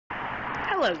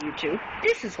Hello YouTube,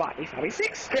 this is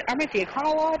Whitney46. I'm at the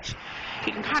Econo Lodge.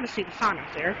 You can kind of see the sign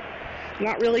up there.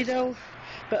 Not really though,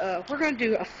 but we're going to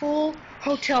do a full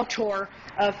hotel tour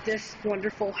of this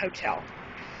wonderful hotel.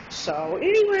 So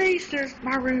anyways, there's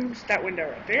my rooms, that window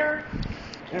right there.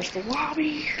 There's the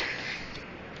lobby.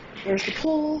 There's the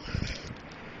pool.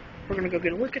 We're going to go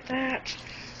get a look at that.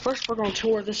 First we're going to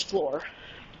tour this floor.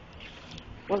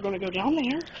 We're going to go down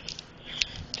there,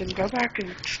 then go back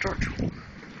and start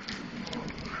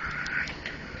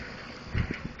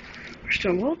just a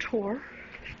little tour.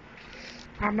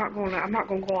 I'm not going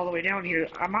to go all the way down here.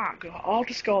 I'll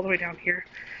just go all the way down here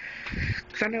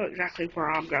because I know exactly where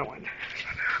I'm going.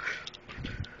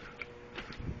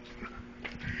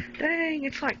 Dang,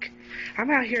 it's like I'm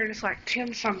out here and it's like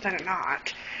 10 something at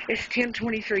night. It's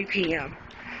 10:23 p.m.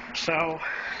 So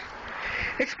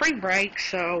it's spring break,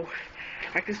 so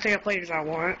I can stay up late as I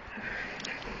want.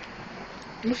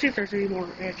 Let's see if there's any more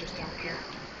edges down here.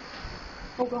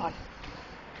 Oh God.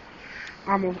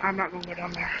 I'm not going to go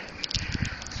down there.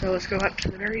 So let's go up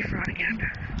to the very front again.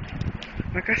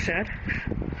 Like I said,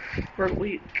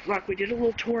 we did a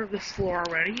little tour of this floor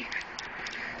already.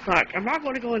 Like, I'm not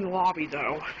going to go in the lobby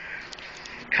though,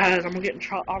 because I'm going to get in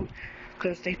trouble,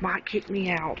 because they might kick me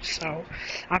out. So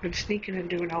I've been sneaking and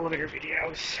doing elevator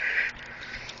videos.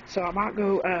 So I might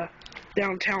go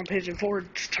downtown Pigeon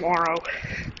tomorrow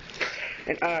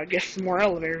and get some more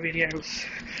elevator videos.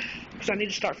 Because I need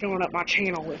to start filling up my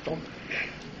channel with them.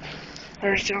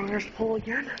 There's the pool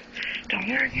again. Down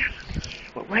there again.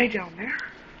 But way down there.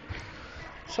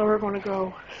 So we're going to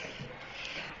go.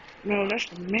 No, that's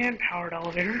the man-powered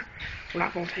elevator. We're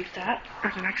not going to take that.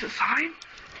 There's an exit sign.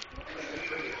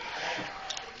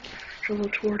 So we'll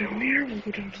tour down there. We'll go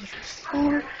down to the first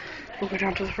floor. We'll go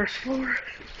down to the first floor.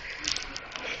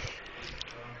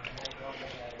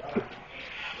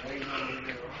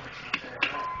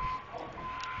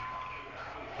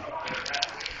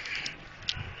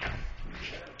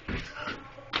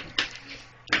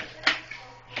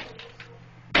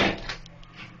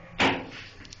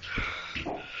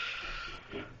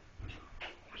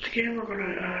 Again, we're going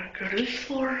to go to this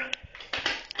floor.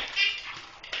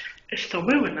 It's still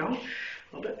moving though, a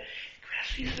little bit.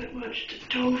 Capacity isn't that much.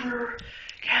 The Dover,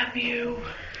 cab view.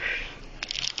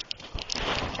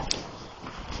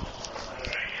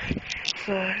 It's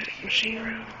the machine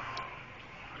room.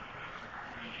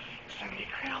 It's starting to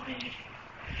get crowded.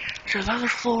 There's other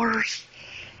floors.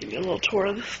 Give me a little tour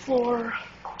of this floor.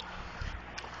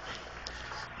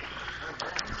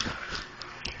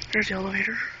 There's the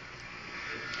elevator.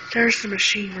 There's the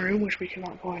machine room, which we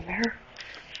cannot go in there.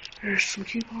 There's some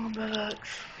coupon books.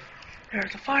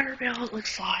 There's a fire bell, it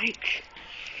looks like.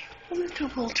 Let's do a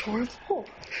little tour of the pool.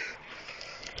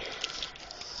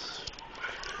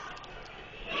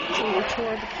 So we're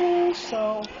tour of the pool,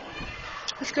 so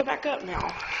let's go back up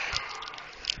now.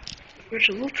 There's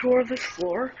a little tour of this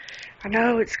floor. I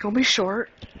know it's going to be short,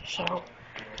 so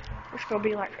it's going to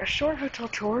be like a short hotel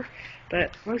tour,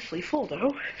 but mostly full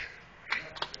though.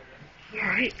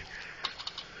 Alright.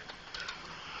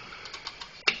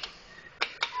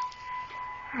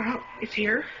 It's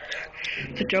here.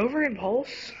 The Dover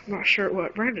Impulse. I'm not sure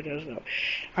what brand it is though.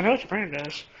 I know what the brand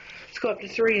is. Let's go up to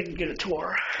 3 and get a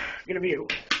tour. Get a view.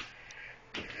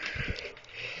 Get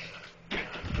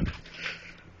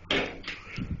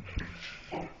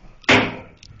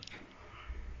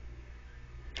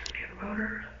a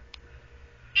motor.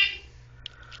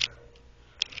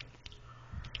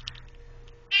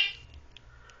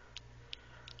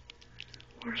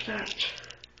 Where's that?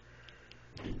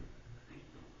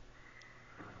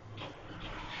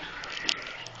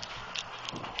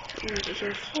 Here's the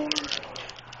third floor.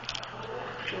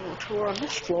 Do a little tour on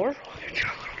this floor.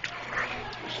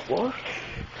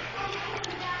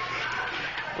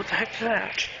 What the heck's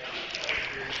that?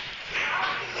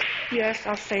 Yes,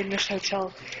 I've stayed in this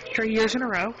hotel 3 years in a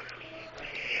row.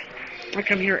 I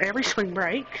come here every spring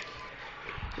break.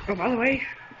 Oh, by the way,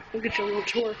 we'll get you a little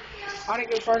tour. I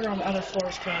didn't go further on the other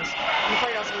floors because I'm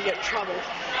afraid I was going to get in trouble.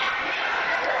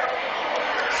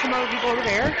 Some other people over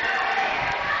there.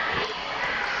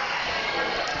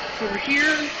 Over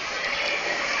here.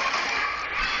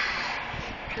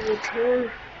 A little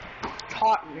tour. It's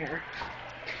hot in there.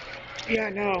 Yeah, I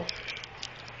know.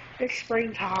 It's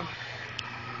springtime.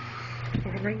 I'm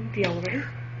going to ring the elevator.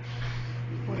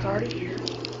 It's already here.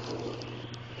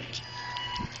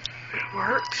 It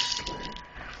works.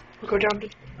 We'll go down to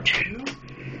 2,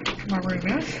 where my room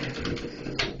is.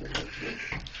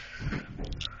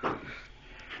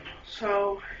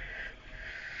 So,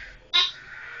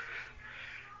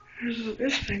 there's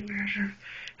this thing.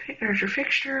 There's your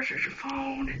fixtures. There's your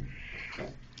phone.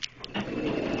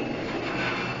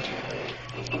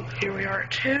 Here we are at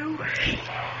 2.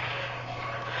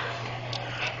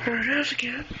 There it is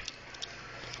again.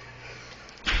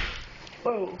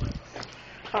 Whoa.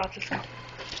 Oh, it's just...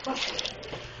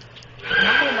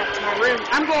 I'm going back to my room.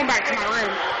 I'm going back to my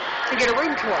room to get a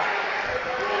room tour.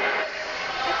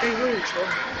 A room tour.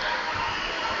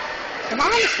 Am I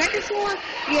on the 2nd floor?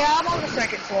 Yeah, I'm on the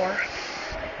 2nd floor.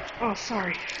 Oh,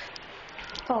 sorry. I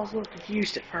thought I was a little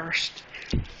confused at first.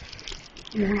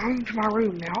 I'm to my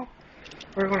room now.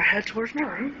 We're going to head towards my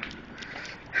room.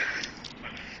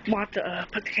 I'm going to have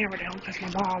to put the camera down because my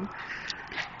mom.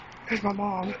 There's my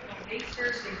mom. They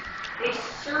search the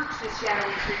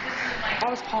shadows.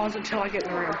 I'll just pause until I get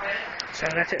in the room. So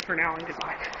that's it for now and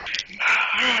goodbye.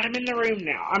 Alright, I'm in the room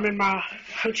now. I'm in my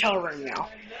hotel room now.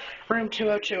 Room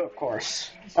 202, of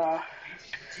course.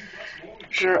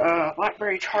 There's your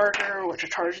BlackBerry charger, which I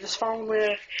charge this phone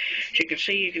with. As you can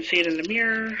see it in the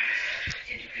mirror.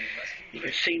 You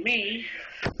can see me.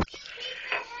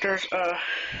 There's the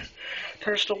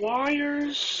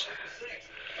wires.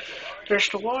 There's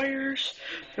the wires.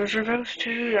 Those are those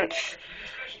two. That's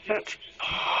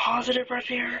positive right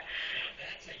there.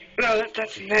 No,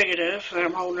 that's negative that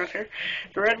I'm holding right there.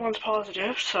 The red one's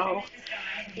positive, so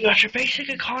you got your basic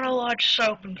Econo Lodge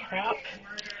soap and crap.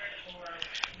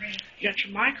 You got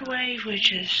your microwave,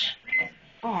 which is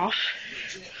off.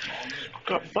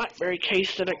 Got a BlackBerry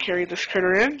case that I carry this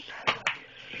critter in.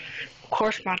 Of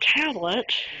course, my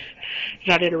tablet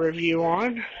that I did a review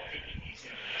on.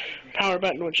 Power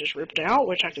button, which is ripped out,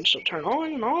 which I can still turn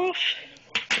on and off.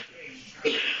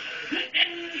 I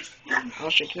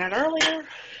was drinking that earlier.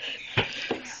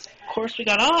 Of course, we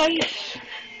got ice.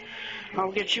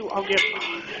 I'm getting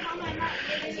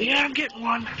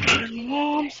one. There's my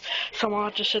mom's. So I'm going to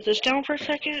have to set this down for a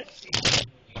second.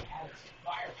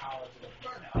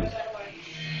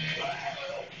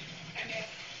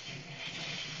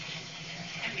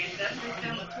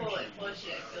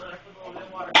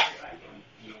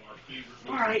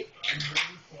 Alright.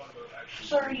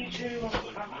 Sorry, YouTube.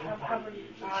 I'm having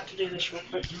to do this real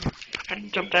quick. I can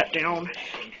dump that down.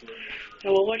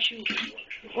 And we'll let you...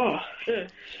 Oh,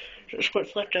 good. Just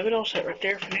what's left of it, I'll set right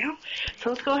there for now.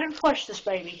 So let's go ahead and flush this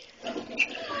baby.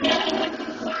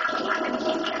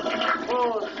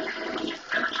 Oh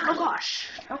gosh.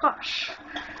 God,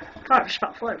 I just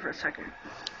about flooded for a second.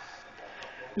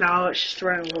 No, it's just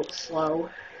running a little slow.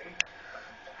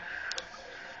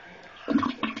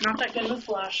 Not that good of a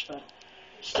flush, but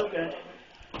still good.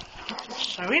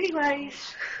 So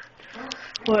anyways,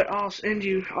 I'll end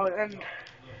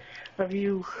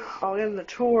the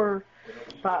tour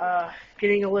by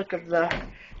getting a look of the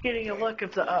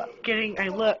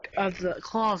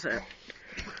closet.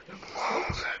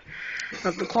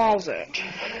 Stuff,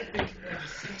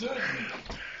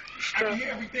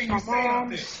 my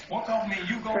mom's.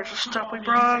 There's the stuff we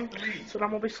brought. That's what I'm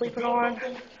gonna be sleeping on.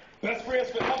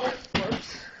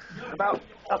 Whoops. About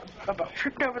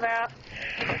tripped over that.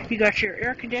 You got your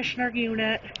air conditioner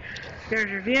unit.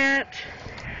 There's your vent.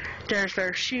 There's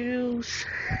their shoes.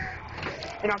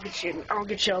 And I'll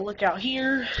get you a look out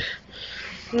here.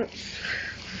 Oops.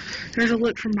 There's a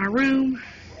look from my room,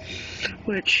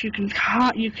 which you can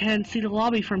see the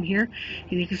lobby from here,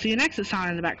 and you can see an exit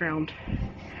sign in the background.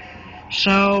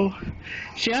 So,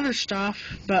 it's the other stuff,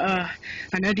 but I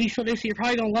know Diesel Dixie, you're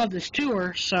probably going to love this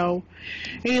tour, so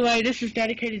anyway, this is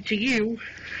dedicated to you,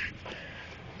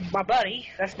 my buddy.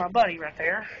 That's my buddy right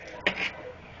there.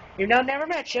 You know, never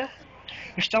met you.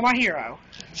 You're still my hero.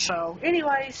 So,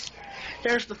 anyways,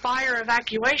 there's the fire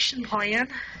evacuation plan.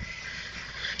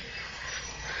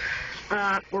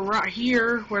 We're right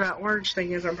here where that orange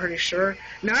thing is, I'm pretty sure.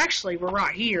 No, actually, we're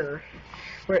right here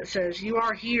where it says, you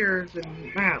are here, the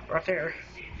map, right there.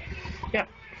 Yep.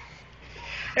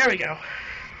 There we go.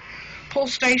 Pull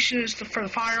station is for the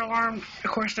fire alarm. Of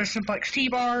course, there's Simplex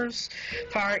T-bars.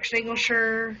 Fire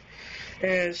extinguisher.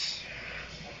 There's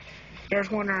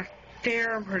one right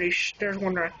there. I'm pretty sure there's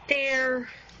one right there.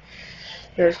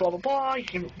 There's blah, blah, blah. You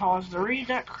can pause to read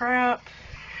that crap.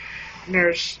 And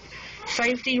there's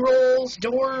safety rules,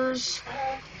 doors,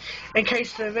 in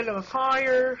case of the event of a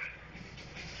fire.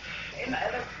 In the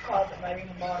other closet, maybe in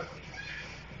the bottom.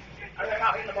 Or they're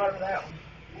not in the bottom of that one.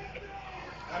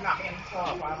 I'm not in the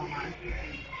top, I don't mind.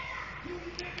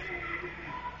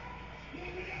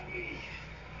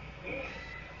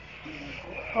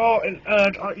 Oh, and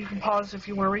you can pause if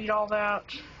you want to read all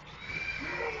that.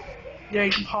 Yeah,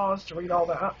 you can pause to read all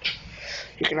that.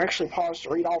 You can actually pause to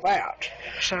read all that.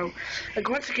 So,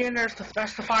 once again, that's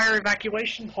the fire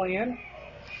evacuation plan.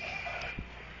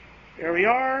 There we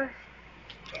are.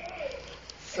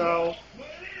 So,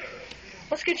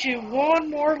 let's get you one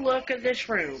more look at this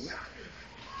room.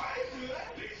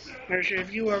 There's your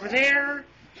view over there.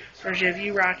 There's your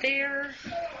view right there.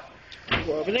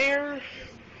 Go over there.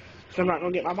 So I'm not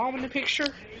going to get my mom in the picture.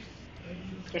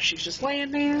 Because she's just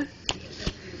laying there.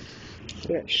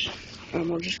 Which, I'm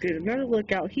going to just get another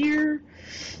look out here.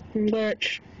 But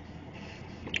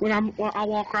I'll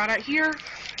walk right out here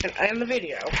and end the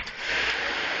video.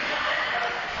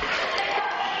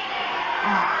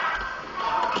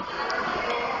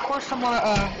 Of course, I'm going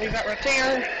to leave that right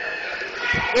there.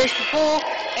 There's the pool,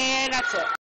 and that's it.